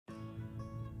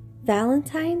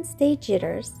Valentine's Day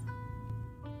Jitters,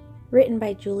 written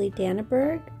by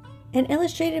Danneberg and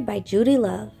illustrated by Judy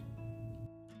Love.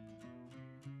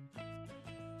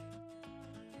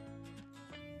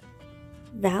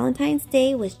 Valentine's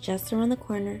Day was just around the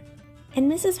corner,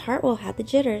 and Mrs. Hartwell had the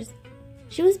jitters.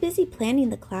 She was busy planning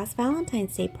the class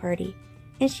Valentine's Day party,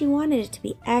 and she wanted it to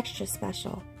be extra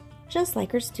special, just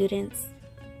like her students.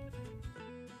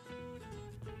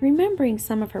 Remembering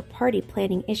some of her party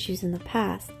planning issues in the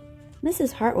past,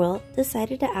 Mrs. Hartwell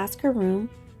decided to ask her room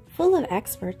full of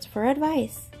experts for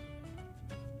advice.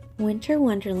 Winter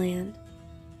Wonderland.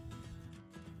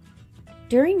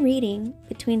 During reading,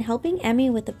 between helping Emmy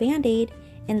with the Band-Aid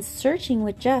and searching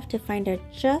with Jeff to find a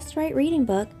just right reading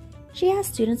book, she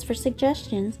asked students for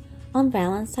suggestions on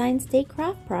Valentine's Day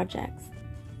craft projects.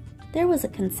 There was a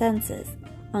consensus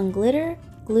on glitter,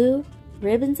 glue,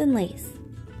 ribbons, and lace.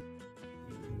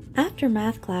 After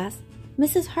math class,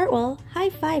 Mrs. Hartwell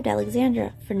high-fived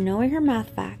Alexandra for knowing her math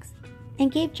facts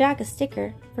and gave Jack a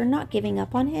sticker for not giving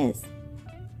up on his.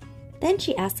 Then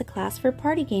she asked the class for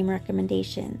party game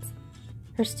recommendations.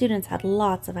 Her students had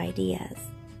lots of ideas.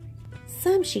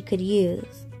 Some she could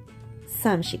use,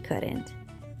 some she couldn't.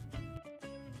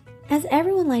 As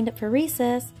everyone lined up for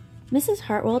recess, Mrs.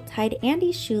 Hartwell tied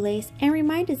Andy's shoelace and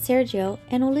reminded Sergio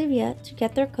and Olivia to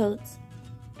get their coats.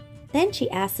 Then she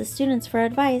asked the students for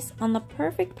advice on the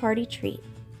perfect party treat.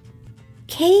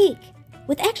 Cake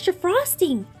with extra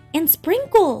frosting and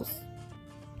sprinkles!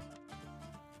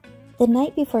 The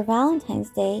night before Valentine's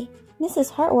Day,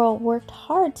 Mrs. Hartwell worked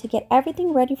hard to get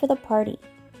everything ready for the party.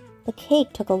 The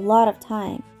cake took a lot of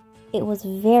time. It was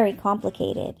very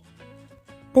complicated.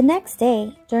 The next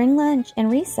day, during lunch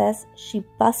and recess, she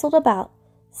bustled about,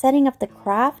 setting up the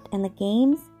craft and the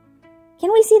games.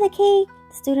 "Can we see the cake?"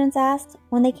 the students asked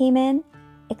when they came in,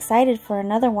 excited for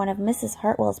another one of Mrs.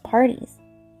 Hartwell's parties.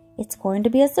 "It's going to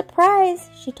be a surprise,"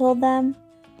 she told them.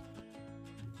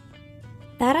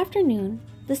 That afternoon,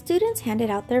 the students handed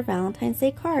out their Valentine's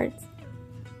Day cards.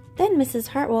 Then Mrs.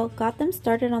 Hartwell got them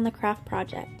started on the craft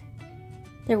project.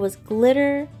 There was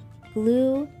glitter,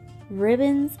 glue,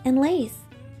 ribbons, and lace.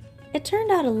 It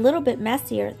turned out a little bit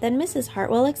messier than Mrs.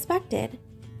 Hartwell expected.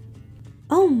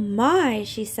 "Oh my,"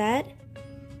 she said.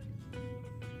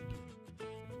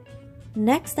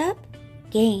 Next up,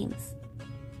 games.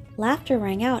 Laughter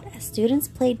rang out as students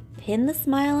played Pin the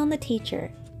Smile on the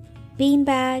Teacher,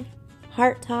 Beanbag,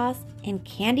 Heart Toss, and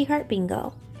Candy Heart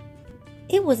Bingo.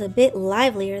 It was a bit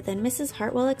livelier than Mrs.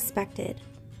 Hartwell expected.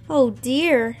 "Oh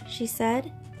dear," she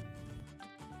said.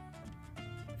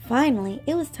 Finally,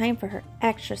 it was time for her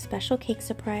extra special cake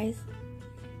surprise.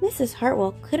 Mrs.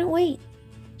 Hartwell couldn't wait.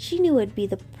 She knew it would be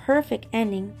the perfect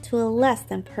ending to a less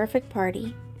than perfect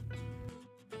party.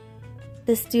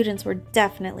 The students were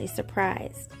definitely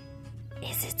surprised.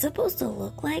 "Is it supposed to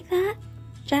look like that?"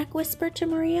 Jack whispered to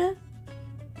Maria.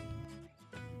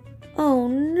 "Oh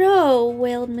no,"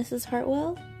 wailed Mrs.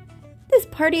 Hartwell. "This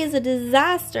party is a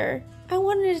disaster. I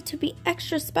wanted it to be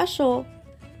extra special.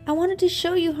 I wanted to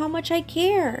show you how much I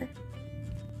care."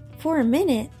 For a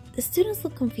minute, the students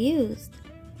looked confused.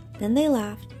 Then they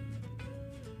laughed.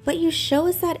 "But you show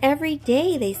us that every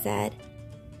day," they said.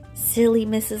 "Silly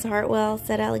Mrs. Hartwell,"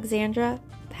 said Alexandra,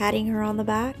 patting her on the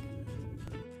back.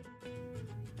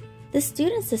 The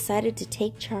students decided to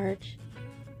take charge.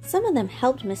 Some of them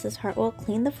helped Mrs. Hartwell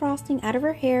clean the frosting out of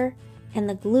her hair and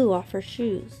the glue off her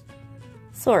shoes.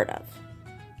 Sort of.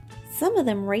 Some of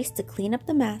them raced to clean up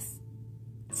the mess.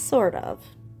 Sort of.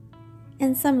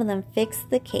 And some of them fixed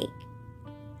the cake.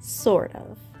 Sort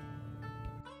of.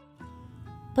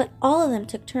 But all of them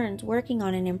took turns working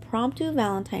on an impromptu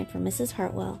Valentine for Mrs.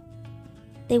 Hartwell.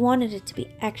 They wanted it to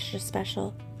be extra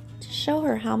special, to show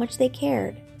her how much they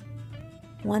cared.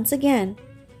 Once again,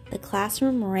 the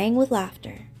classroom rang with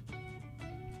laughter.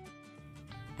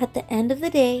 At the end of the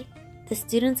day, the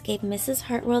students gave Mrs.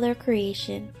 Hartwell their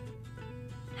creation.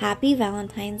 Happy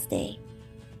Valentine's Day.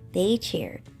 They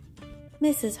cheered.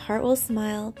 Mrs. Hartwell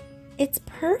smiled. "It's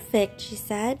perfect," she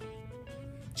said.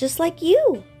 "Just like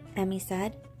you," Emmy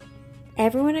said.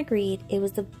 Everyone agreed it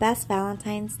was the best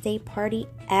Valentine's Day party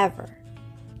ever.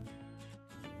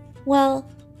 Well,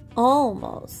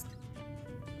 almost.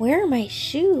 Where are my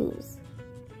shoes?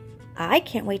 I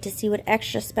can't wait to see what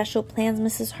extra special plans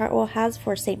Mrs. Hartwell has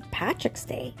for St. Patrick's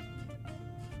Day.